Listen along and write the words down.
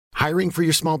Hiring for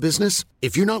your small business?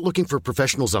 If you're not looking for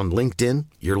professionals on LinkedIn,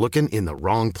 you're looking in the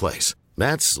wrong place.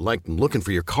 That's like looking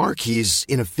for your car keys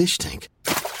in a fish tank.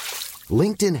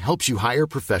 LinkedIn helps you hire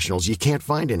professionals you can't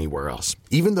find anywhere else,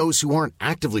 even those who aren't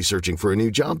actively searching for a new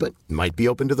job but might be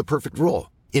open to the perfect role.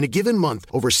 In a given month,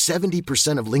 over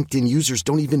 70% of LinkedIn users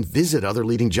don't even visit other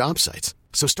leading job sites.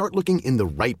 So start looking in the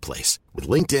right place. With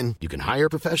LinkedIn, you can hire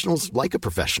professionals like a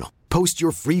professional. Post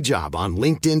your free job on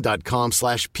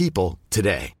linkedin.com/people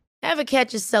today. Ever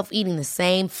catch yourself eating the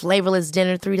same flavorless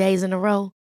dinner 3 days in a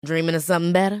row? Dreaming of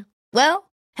something better?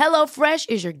 Well, HelloFresh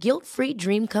is your guilt-free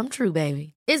dream come true,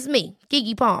 baby. It's me,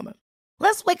 Keke Palmer.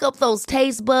 Let's wake up those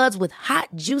taste buds with hot,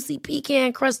 juicy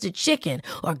pecan-crusted chicken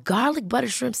or garlic butter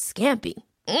shrimp scampi.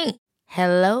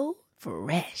 Hello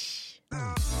Fresh.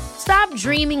 Stop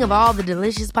dreaming of all the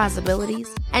delicious possibilities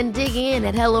and dig in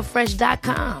at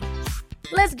HelloFresh.com.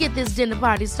 Let's get this dinner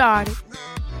party started.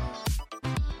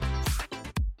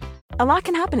 A lot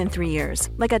can happen in 3 years,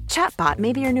 like a chatbot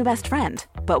may be your new best friend.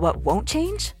 But what won't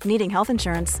change? Needing health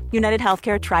insurance. United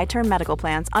Healthcare Tri-Term Medical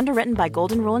Plans, underwritten by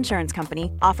Golden Rule Insurance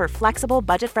Company, offer flexible,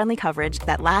 budget-friendly coverage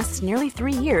that lasts nearly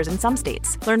 3 years in some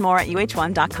states. Learn more at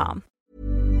uh1.com.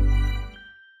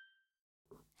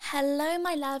 Hello,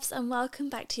 my loves, and welcome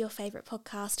back to your favourite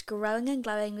podcast, Growing and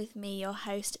Glowing, with me, your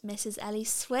host, Mrs. Ellie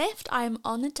Swift. I am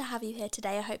honoured to have you here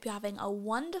today. I hope you're having a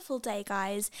wonderful day,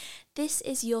 guys. This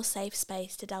is your safe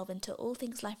space to delve into all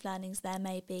things life learnings there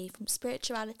may be, from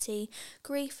spirituality,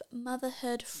 grief,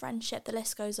 motherhood, friendship, the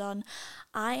list goes on.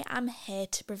 I am here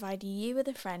to provide you with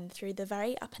a friend through the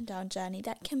very up and down journey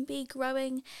that can be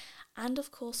growing and,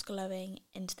 of course, glowing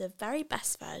into the very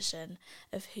best version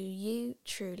of who you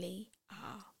truly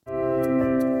are.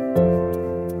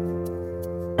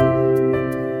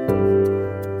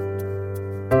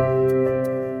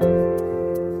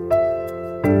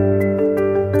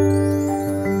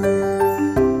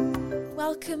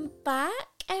 Welcome back,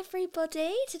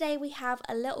 everybody. Today we have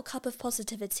a little cup of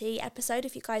positivity episode.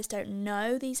 If you guys don't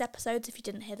know these episodes, if you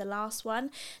didn't hear the last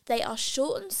one, they are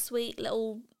short and sweet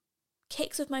little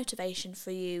kicks of motivation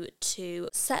for you to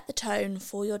set the tone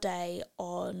for your day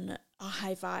on a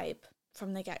high vibe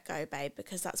from the get-go, babe,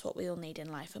 because that's what we all need in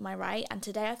life, am I right? And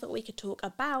today I thought we could talk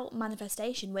about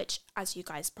manifestation, which, as you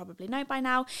guys probably know by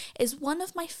now, is one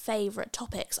of my favourite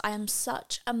topics. I am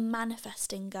such a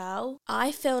manifesting girl.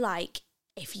 I feel like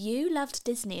if you loved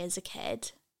Disney as a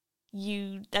kid,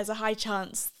 there's a high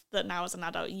chance that now as an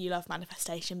adult you love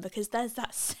manifestation, because there's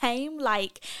that same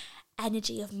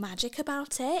energy of magic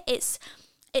about it. It's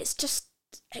just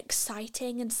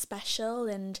exciting and special,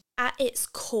 and at its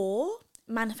core,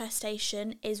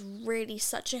 manifestation is really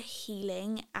such a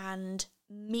healing and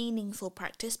meaningful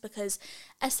practice, because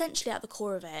essentially at the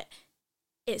core of it,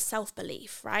 it's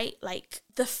self-belief, right? Like,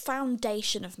 the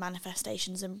foundation of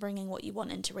manifestations and bringing what you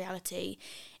want into reality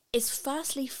is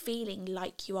firstly feeling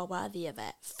like you are worthy of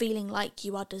it, feeling like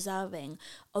you are deserving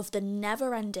of the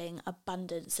never-ending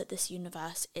abundance that this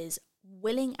universe is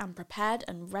willing and prepared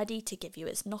and ready to give you.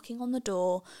 It's knocking on the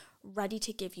door, ready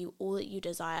to give you all that you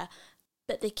desire.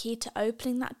 But the key to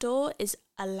opening that door is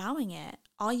allowing it.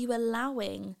 Are you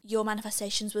allowing your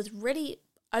manifestations with really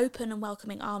open and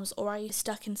welcoming arms, or are you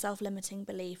stuck in self-limiting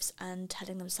beliefs and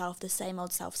telling themselves the same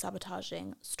old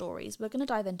self-sabotaging stories? We're going to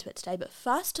dive into it today. But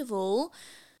first of all,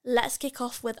 let's kick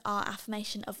off with our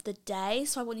affirmation of the day.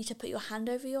 So I want you to put your hand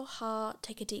over your heart,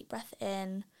 take a deep breath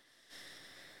in,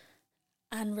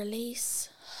 and release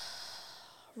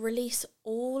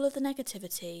all of the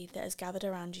negativity that has gathered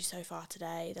around you so far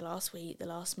today, the last week, the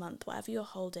last month, whatever you're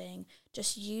holding.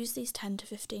 Just use these 10 to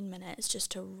 15 minutes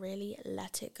just to really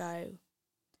let it go.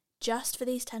 Just for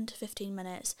these 10 to 15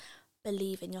 minutes,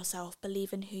 believe in yourself,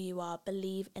 believe in who you are,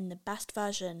 believe in the best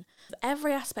version of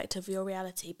every aspect of your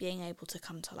reality being able to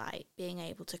come to light, being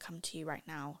able to come to you right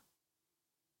now.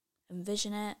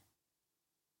 Envision it,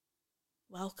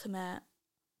 welcome it,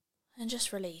 and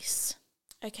just release.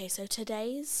 Okay, so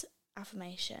today's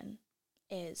affirmation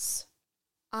is,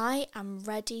 I am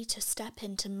ready to step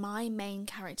into my main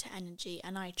character energy,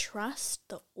 and I trust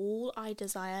that all I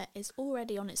desire is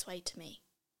already on its way to me.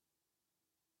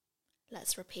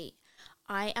 Let's repeat.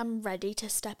 I am ready to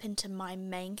step into my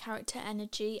main character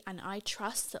energy, and I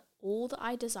trust that all that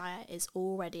I desire is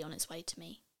already on its way to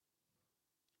me.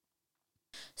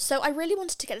 So I really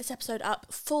wanted to get this episode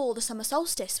up for the summer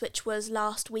solstice, which was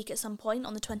last week at some point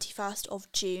on the 21st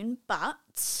of June,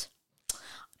 but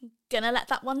I'm gonna let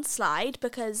that one slide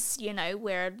because,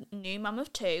 we're a new mum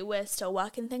of two, we're still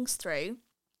working things through.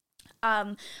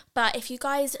 But if you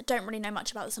guys don't really know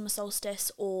much about the summer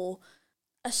solstice or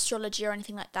astrology or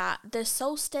anything like that, the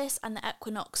solstice and the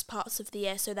equinox parts of the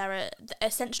year, so they're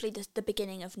essentially the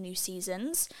beginning of new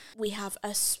seasons. We have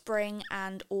a spring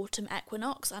and autumn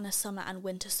equinox and a summer and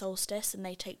winter solstice, and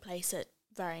they take place at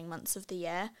varying months of the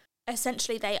year.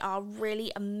 Essentially, they are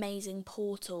really amazing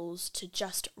portals to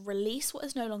just release what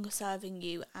is no longer serving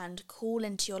you and call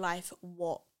into your life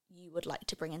what you would like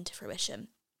to bring into fruition.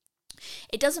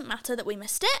 It doesn't matter that we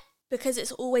missed it, because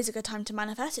it's always a good time to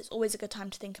manifest. It's always a good time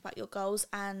to think about your goals,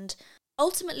 and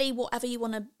ultimately whatever you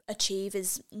want to achieve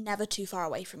is never too far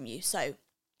away from you. So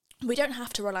we don't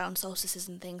have to rely on solstices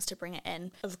and things to bring it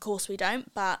in. Of course we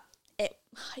don't, but it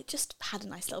just had a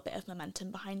nice little bit of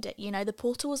momentum behind it. You know, the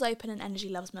portal was open and energy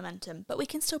loves momentum, but we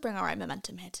can still bring our own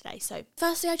momentum here today. So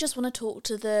firstly, I just want to talk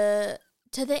to the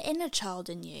inner child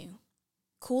in you.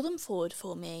 Call them forward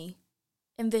for me.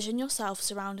 Envision yourself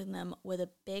surrounding them with a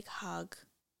big hug.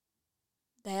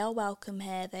 They are welcome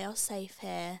here. They are safe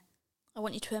here. I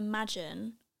want you to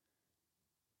imagine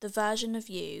the version of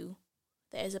you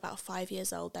that is about 5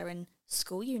 years old. They're in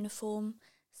school uniform,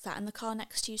 sat in the car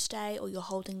next to you today, or you're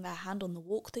holding their hand on the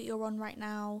walk that you're on right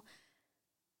now.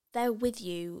 They're with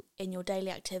you in your daily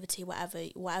activity,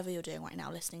 whatever you're doing right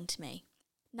now, listening to me.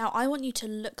 Now, I want you to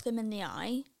look them in the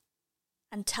eye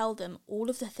and tell them all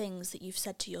of the things that you've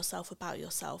said to yourself about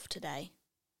yourself today.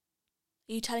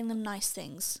 Are you telling them nice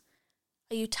things?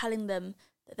 Are you telling them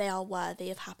that they are worthy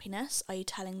of happiness? Are you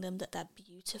telling them that they're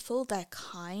beautiful, they're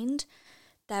kind,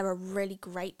 they're a really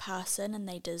great person and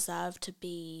they deserve to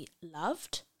be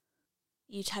loved?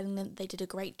 Are you telling them that they did a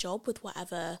great job with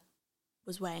whatever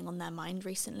was weighing on their mind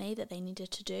recently that they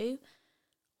needed to do?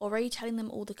 Or are you telling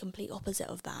them all the complete opposite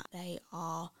of that? They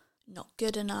are not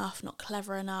good enough, not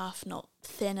clever enough, not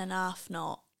thin enough,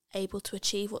 not able to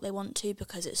achieve what they want to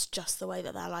because it's just the way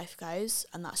that their life goes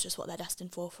and that's just what they're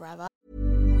destined for forever.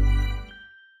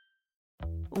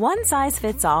 One size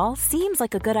fits all seems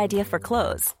like a good idea for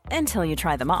clothes until you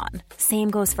try them on. Same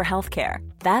goes for healthcare.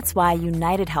 That's why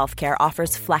United Healthcare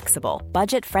offers flexible,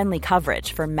 budget-friendly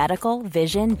coverage for medical,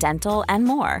 vision, dental, and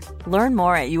more. Learn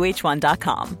more at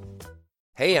UH1.com.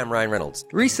 Hey, I'm Ryan Reynolds.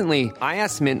 Recently, I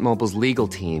asked Mint Mobile's legal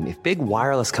team if big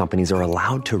wireless companies are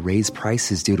allowed to raise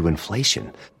prices due to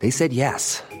inflation. They said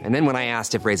yes. And then when I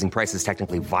asked if raising prices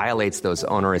technically violates those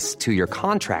onerous 2-year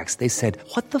contracts, they said,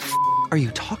 "What the f*** are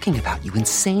you talking about, you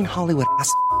insane Hollywood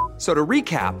ass?" So to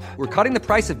recap, we're cutting the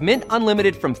price of Mint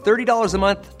Unlimited from $30 a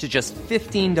month to just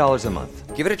 $15 a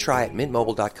month. Give it a try at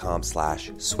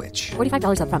mintmobile.com/switch.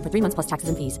 $45 up front for 3 months plus taxes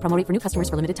and fees. Promo rate for new customers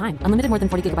for limited time. Unlimited more than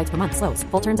 40 gigabytes per month. Slows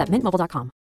full terms at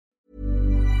mintmobile.com.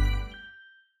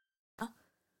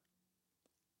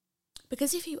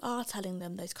 Because if you are telling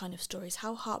them those kind of stories,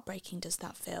 how heartbreaking does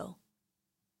that feel?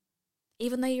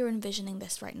 Even though you're envisioning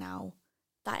this right now,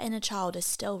 that inner child is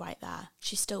still right there.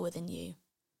 She's still within you.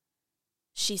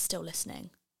 She's still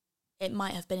listening. It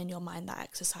might have been in your mind, that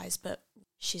exercise, but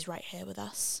she's right here with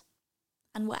us.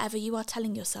 And whatever you are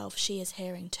telling yourself, she is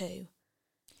hearing too.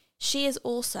 She is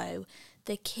also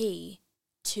the key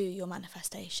to your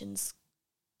manifestations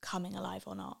coming alive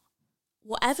or not.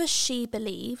 Whatever she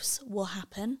believes will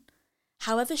happen,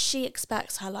 however she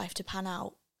expects her life to pan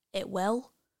out, it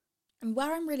will. And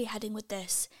where I'm really heading with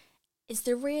this is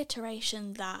the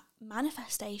reiteration that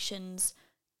manifestations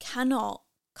cannot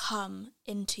come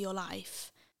into your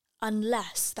life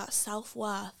unless that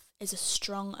self-worth is a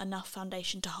strong enough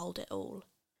foundation to hold it all.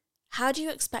 How do you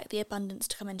expect the abundance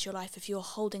to come into your life if you're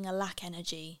holding a lack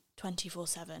energy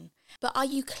 24/7? But are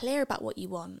you clear about what you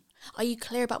want? Are you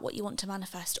clear about what you want to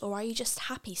manifest? Or are you just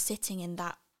happy sitting in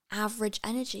that average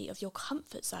energy of your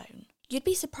comfort zone? You'd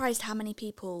be surprised how many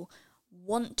people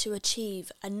want to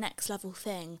achieve a next level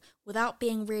thing without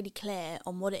being really clear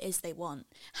on what it is they want.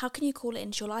 How can you call it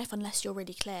into your life unless you're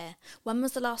really clear? When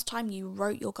was the last time you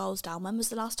wrote your goals down? When was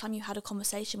the last time you had a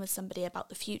conversation with somebody about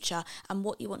the future and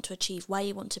what you want to achieve, where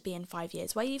you want to be in 5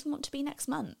 years, where you even want to be next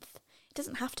month? It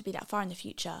doesn't have to be that far in the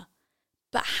future.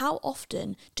 But how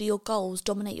often do your goals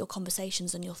dominate your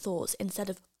conversations and your thoughts instead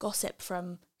of gossip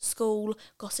from school,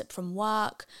 gossip from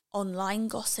work, online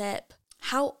gossip?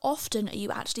 How often are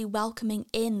you actually welcoming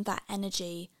in that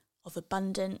energy of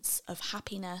abundance, of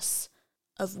happiness,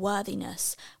 of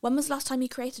worthiness? When was the last time you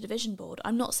created a vision board?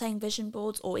 I'm not saying vision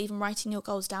boards or even writing your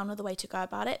goals down are the way to go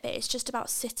about it, but it's just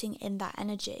about sitting in that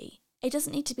energy. It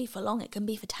doesn't need to be for long. It can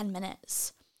be for 10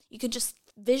 minutes. You can just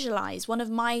visualize. One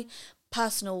of my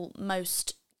personal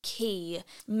most key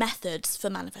methods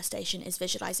for manifestation is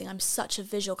visualizing. I'm such a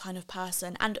visual kind of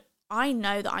person, and I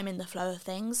know that I'm in the flow of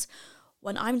things.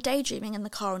 When I'm daydreaming in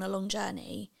the car on a long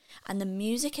journey and the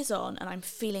music is on and I'm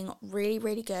feeling really,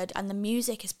 really good and the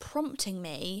music is prompting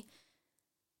me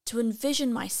to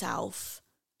envision myself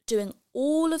doing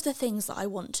all of the things that I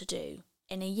want to do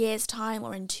in a year's time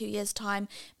or in 2 years' time,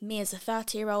 me as a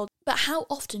 30-year-old. But how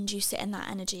often do you sit in that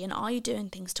energy, and are you doing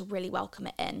things to really welcome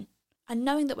it in? And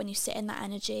knowing that when you sit in that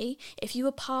energy, if you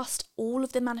were past all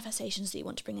of the manifestations that you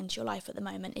want to bring into your life at the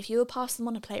moment, if you were past them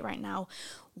on a plate right now,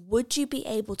 would you be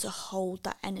able to hold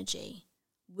that energy?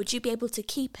 Would you be able to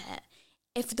keep it?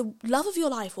 If the love of your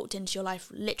life walked into your life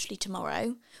literally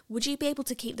tomorrow, would you be able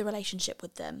to keep the relationship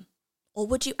with them? Or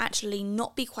would you actually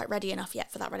not be quite ready enough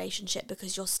yet for that relationship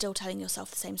because you're still telling yourself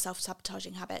the same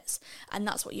self-sabotaging habits, and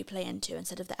that's what you play into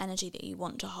instead of the energy that you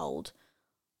want to hold,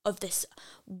 of this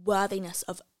worthiness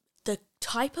of the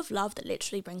type of love that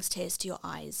literally brings tears to your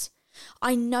eyes.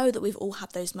 I know that we've all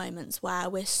had those moments where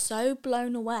we're so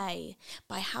blown away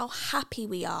by how happy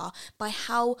we are, by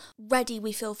how ready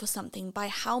we feel for something, by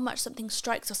how much something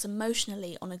strikes us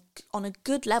emotionally on a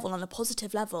good level, on a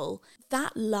positive level.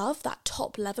 That love, that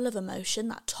top level of emotion,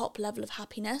 that top level of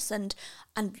happiness and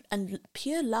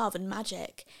pure love and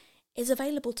magic is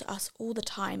available to us all the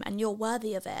time, and you're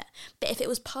worthy of it. But if it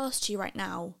was past you right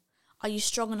now, are you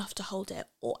strong enough to hold it?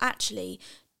 Or actually,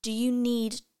 do you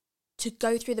need to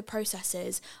go through the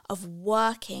processes of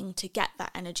working to get that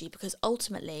energy? Because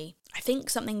ultimately, I think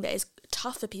something that is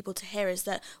tough for people to hear is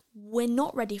that we're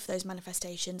not ready for those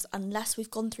manifestations unless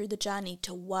we've gone through the journey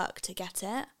to work to get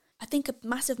it. I think a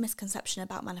massive misconception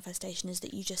about manifestation is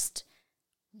that you just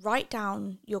write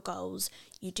down your goals,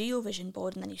 you do your vision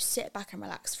board, and then you sit back and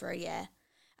relax for a year.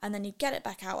 And then you get it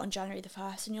back out on January the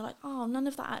 1st and you're like, oh, none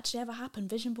of that actually ever happened.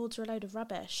 Vision boards are a load of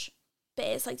rubbish. But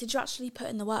it's like, did you actually put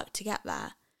in the work to get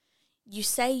there? You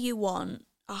say you want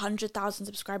 100,000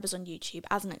 subscribers on YouTube,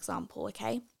 as an example,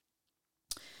 okay?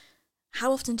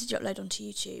 How often did you upload onto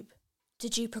YouTube?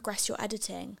 Did you progress your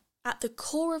editing? At the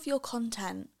core of your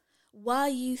content, were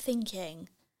you thinking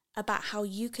about how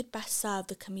you could best serve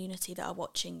the community that are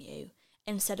watching you,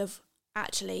 instead of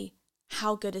actually,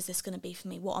 how good is this going to be for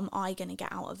me? What am I going to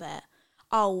get out of it?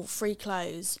 Oh, free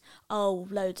clothes. Oh,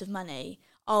 loads of money.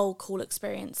 Oh, cool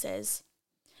experiences.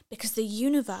 Because the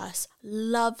universe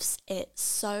loves it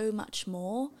so much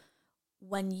more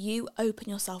when you open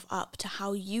yourself up to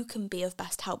how you can be of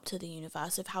best help to the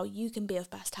universe, of how you can be of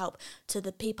best help to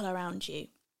the people around you,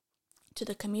 to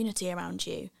the community around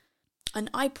you. And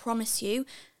I promise you,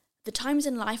 the times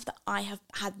in life that I have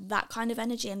had that kind of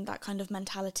energy and that kind of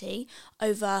mentality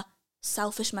over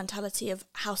selfish mentality of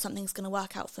how something's going to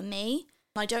work out for me,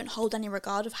 I don't hold any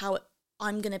regard of how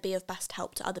I'm going to be of best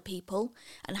help to other people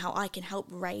and how I can help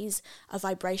raise a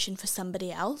vibration for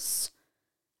somebody else.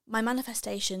 My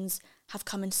manifestations have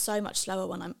come in so much slower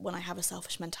when I have a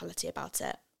selfish mentality about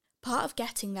it. Part of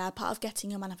getting there, part of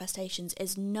getting your manifestations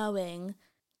is knowing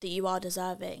that you are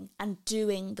deserving and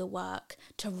doing the work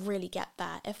to really get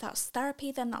there. If that's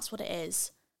therapy, then that's what it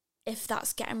is. If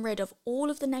that's getting rid of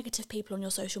all of the negative people on your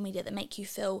social media that make you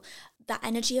feel that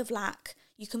energy of lack,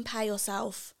 you compare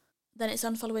yourself, then it's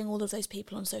unfollowing all of those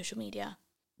people on social media.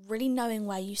 Really knowing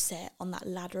where you sit on that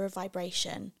ladder of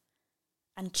vibration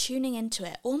and tuning into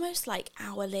it almost like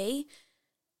hourly,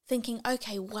 thinking,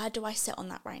 okay, where do I sit on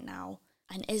that right now?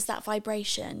 And is that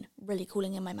vibration really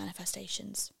calling in my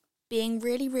manifestations? Being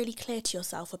really, really clear to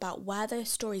yourself about where those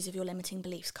stories of your limiting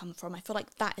beliefs come from. I feel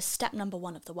like that is step number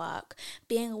one of the work.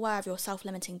 Being aware of your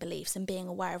self-limiting beliefs and being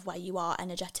aware of where you are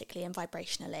energetically and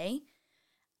vibrationally.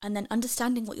 And then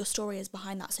understanding what your story is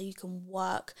behind that so you can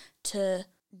work to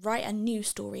write a new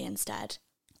story instead.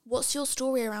 What's your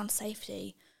story around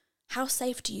safety? How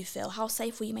safe do you feel? How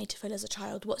safe were you made to feel as a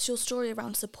child? What's your story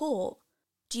around support?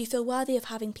 Do you feel worthy of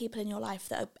having people in your life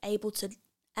that are able to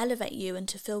elevate you and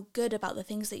to feel good about the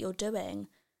things that you're doing?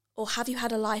 Or have you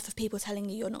had a life of people telling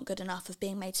you you're not good enough, of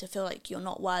being made to feel like you're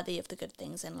not worthy of the good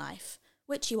things in life?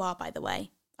 Which you are, by the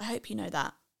way. I hope you know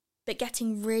that. But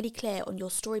getting really clear on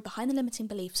your story behind the limiting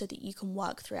belief so that you can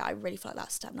work through it, I really feel like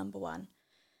that's step number one.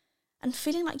 And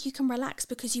feeling like you can relax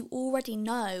because you already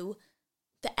know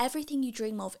that everything you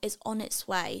dream of is on its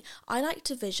way. I like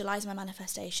to visualize my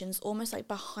manifestations almost like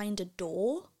behind a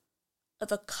door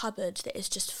of a cupboard that is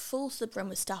just full to the brim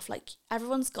with stuff. Like,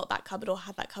 everyone's got that cupboard or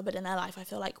had that cupboard in their life, I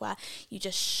feel like, where you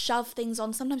just shove things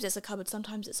on. Sometimes it's a cupboard,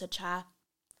 sometimes it's a chair.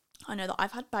 I know that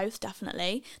I've had both,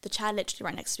 definitely. The chair literally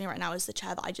right next to me right now is the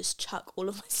chair that I just chuck all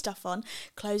of my stuff on,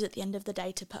 close at the end of the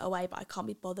day to put away, but I can't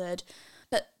be bothered.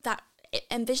 But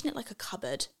envision it like a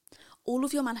cupboard. All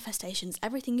of your manifestations,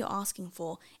 everything you're asking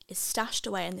for, is stashed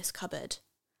away in this cupboard.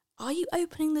 Are you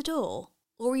opening the door?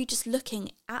 Or are you just looking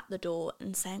at the door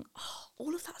and saying, oh,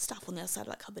 all of that stuff on the other side of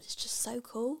that cupboard is just so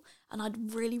cool, and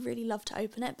I'd really, really love to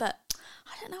open it, but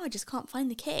I don't know, I just can't find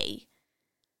the key.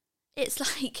 It's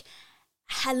like,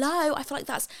 hello, I feel like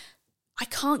I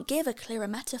can't give a clearer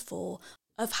metaphor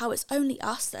of how it's only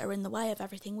us that are in the way of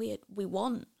everything we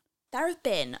want. There have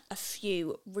been a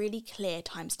few really clear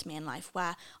times to me in life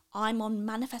where I'm on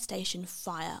manifestation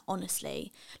fire,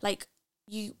 honestly. Like,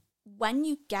 when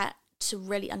you get to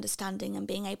really understanding and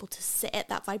being able to sit at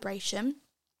that vibration,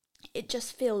 it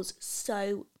just feels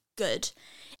so good.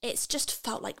 It's just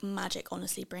felt like magic,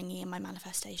 honestly, bringing in my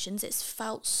manifestations. It's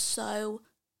felt so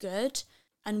good.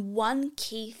 And one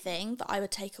key thing that I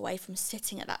would take away from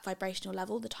sitting at that vibrational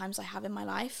level, the times I have in my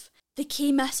life, the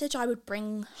key message I would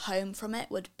bring home from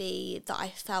it would be that I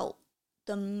felt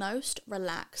the most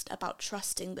relaxed about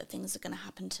trusting that things are going to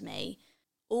happen to me,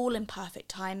 all in perfect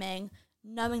timing,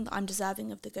 knowing that I'm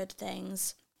deserving of the good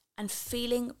things, and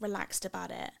feeling relaxed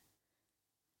about it.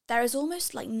 There is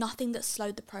almost like nothing that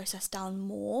slowed the process down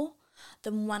more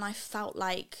than when I felt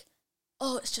like,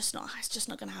 oh, it's just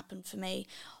not going to happen for me.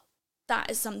 That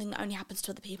is something that only happens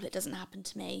to other people. It doesn't happen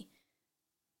to me.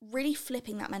 Really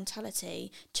flipping that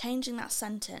mentality, changing that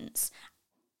sentence.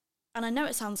 And I know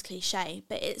it sounds cliche,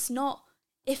 but it's not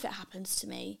if it happens to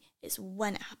me, it's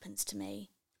when it happens to me.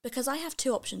 Because I have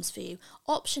two options for you.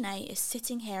 Option A is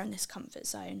sitting here in this comfort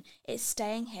zone. It's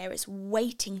staying here. It's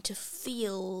waiting to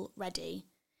feel ready.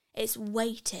 It's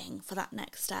waiting for that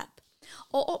next step.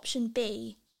 Or option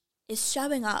B is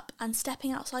showing up and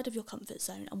stepping outside of your comfort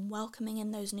zone and welcoming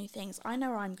in those new things. I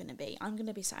know where I'm going to be. I'm going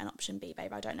to be sat in option B,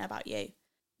 babe. I don't know about you.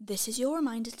 This is your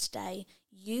reminder today.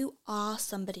 You are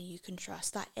somebody you can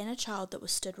trust. That inner child that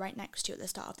was stood right next to you at the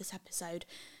start of this episode,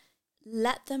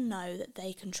 let them know that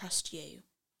they can trust you.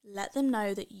 Let them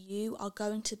know that you are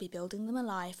going to be building them a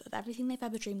life of everything they've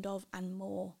ever dreamed of and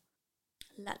more.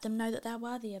 Let them know that they're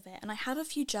worthy of it. And I have a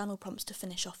few journal prompts to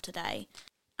finish off today.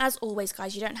 As always,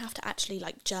 guys, you don't have to actually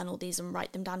journal these and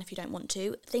write them down if you don't want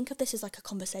to. Think of this as like a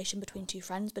conversation between two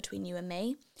friends, between you and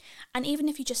me. And even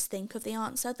if you just think of the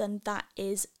answer, then that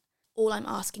is all I'm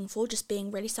asking for, just being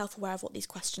really self-aware of what these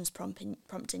questions prompt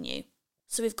in you.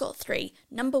 So we've got 3.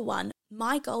 Number 1,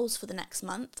 my goals for the next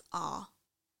month are: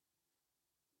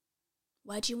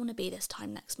 where do you want to be this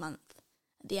time next month?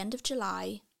 At the end of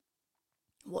July,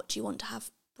 what do you want to have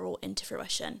brought into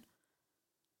fruition?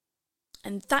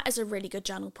 And that is a really good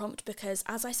journal prompt because,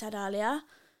 as I said earlier,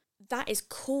 that is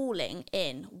calling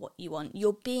in what you want.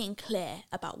 You're being clear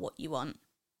about what you want.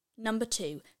 Number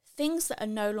 2, things that are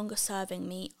no longer serving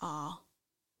me are: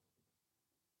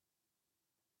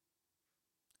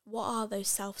 what are those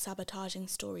self-sabotaging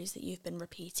stories that you've been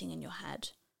repeating in your head?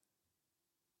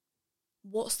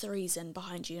 What's the reason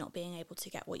behind you not being able to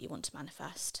get what you want to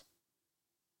manifest?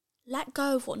 Let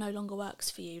go of what no longer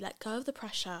works for you. Let go of the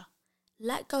pressure.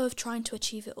 Let go of trying to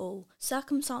achieve it all.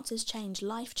 Circumstances change,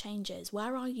 life changes.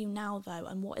 Where are you now, though,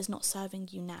 and what is not serving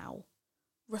you now?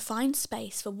 Refine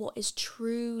space for what is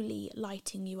truly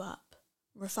lighting you up.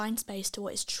 Refine space to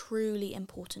what is truly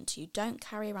important to you. Don't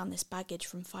carry around this baggage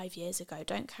from 5 years ago.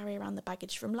 Don't carry around the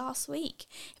baggage from last week.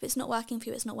 If it's not working for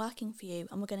you, it's not working for you,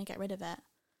 and we're going to get rid of it.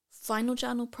 Final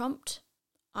journal prompt: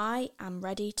 I am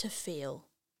ready to feel.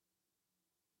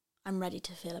 I'm ready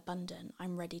to feel abundant.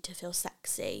 I'm ready to feel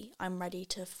sexy. I'm ready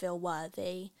to feel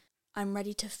worthy. I'm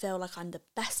ready to feel like I'm the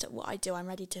best at what I do. I'm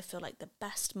ready to feel like the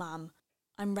best mum.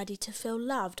 I'm ready to feel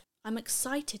loved. I'm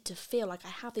excited to feel like I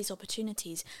have these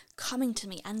opportunities coming to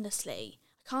me endlessly.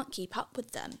 I can't keep up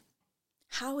with them.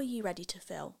 How are you ready to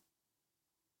feel?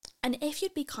 And if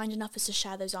you'd be kind enough as to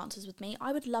share those answers with me,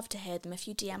 I would love to hear them if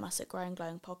you DM us at Grow and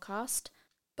Glowing Podcast.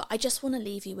 But I just want to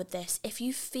leave you with this. If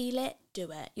you feel it,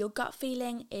 do it. Your gut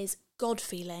feeling is God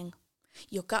feeling.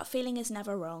 Your gut feeling is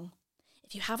never wrong.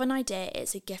 If you have an idea,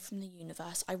 it's a gift from the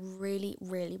universe. I really,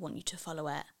 really want you to follow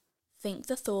it. Think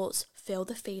the thoughts, feel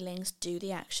the feelings, do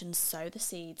the actions, sow the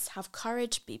seeds. Have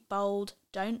courage, be bold,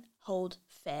 don't hold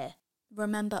fear.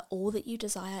 Remember, all that you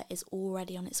desire is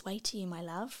already on its way to you, my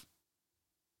love.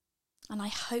 And I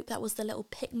hope that was the little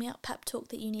pick-me-up pep talk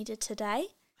that you needed today.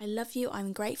 I love you.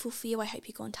 I'm grateful for you. I hope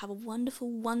you're going to have a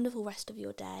wonderful, wonderful rest of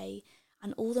your day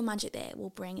and all the magic that it will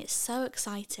bring. It's so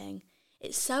exciting.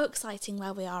 It's so exciting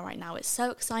where we are right now. It's so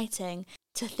exciting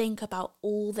to think about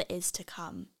all that is to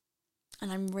come.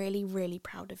 And I'm really, really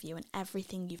proud of you and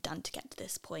everything you've done to get to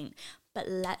this point. But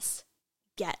let's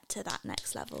get to that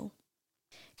next level.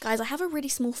 Guys, I have a really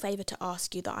small favour to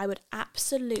ask you that I would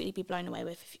absolutely be blown away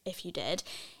with if you did.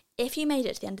 If you made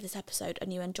it to the end of this episode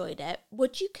and you enjoyed it,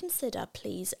 would you consider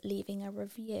please leaving a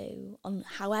review on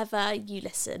however you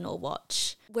listen or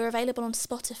watch? We're available on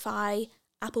Spotify,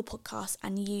 Apple Podcasts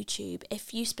and YouTube.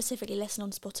 If you specifically listen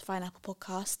on Spotify and Apple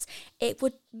Podcasts, it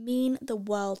would mean the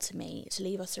world to me to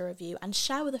leave us a review and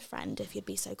share with a friend if you'd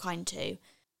be so kind to.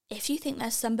 If you think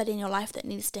there's somebody in your life that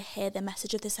needs to hear the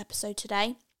message of this episode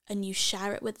today, and you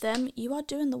share it with them, you are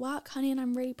doing the work, honey, and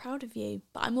I'm really proud of you.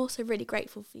 But I'm also really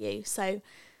grateful for you. So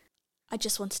I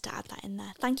just wanted to add that in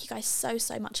there. Thank you guys so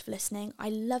much for listening. I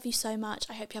love you so much.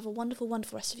 I hope you have a wonderful,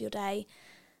 wonderful rest of your day.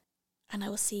 And I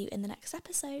will see you in the next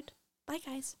episode. Bye,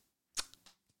 guys.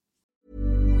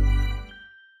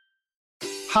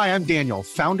 Hi, I'm Daniel,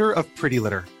 founder of Pretty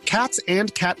Litter. Cats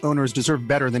and cat owners deserve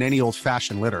better than any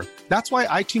old-fashioned litter. That's why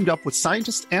I teamed up with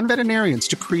scientists and veterinarians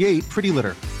to create Pretty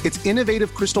Litter. Its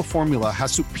innovative crystal formula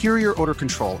has superior odor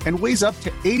control and weighs up to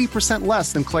 80%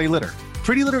 less than clay litter.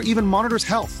 Pretty Litter even monitors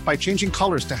health by changing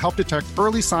colors to help detect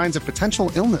early signs of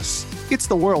potential illness. It's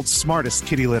the world's smartest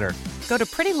kitty litter. Go to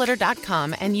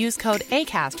prettylitter.com and use code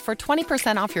ACAST for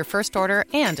 20% off your first order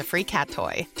and a free cat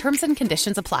toy. Terms and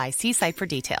conditions apply. See site for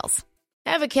details.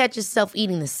 Ever catch yourself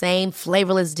eating the same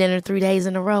flavorless dinner 3 days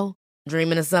in a row?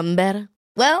 Dreaming of something better?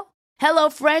 Well,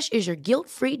 HelloFresh is your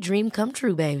guilt-free dream come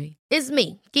true, baby. It's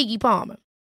me, Keke Palmer.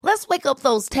 Let's wake up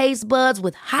those taste buds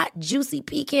with hot, juicy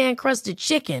pecan-crusted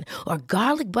chicken or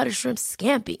garlic butter shrimp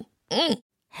scampi.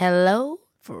 Hello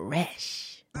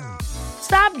Fresh.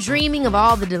 Stop dreaming of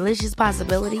all the delicious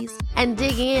possibilities and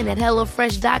dig in at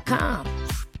HelloFresh.com.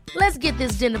 Let's get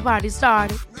this dinner party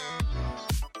started.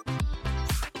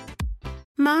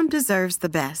 Mom deserves the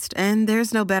best, and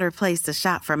there's no better place to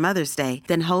shop for Mother's Day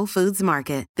than Whole Foods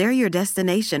Market. They're your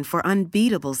destination for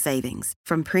unbeatable savings,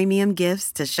 from premium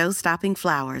gifts to show-stopping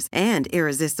flowers and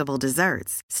irresistible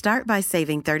desserts. Start by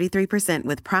saving 33%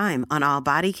 with Prime on all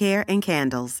body care and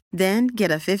candles. Then get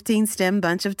a 15-stem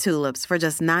bunch of tulips for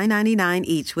just $9.99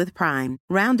 each with Prime.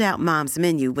 Round out Mom's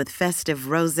menu with festive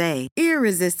rosé,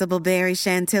 irresistible berry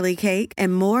chantilly cake,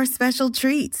 and more special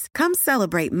treats. Come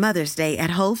celebrate Mother's Day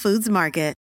at Whole Foods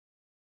Market.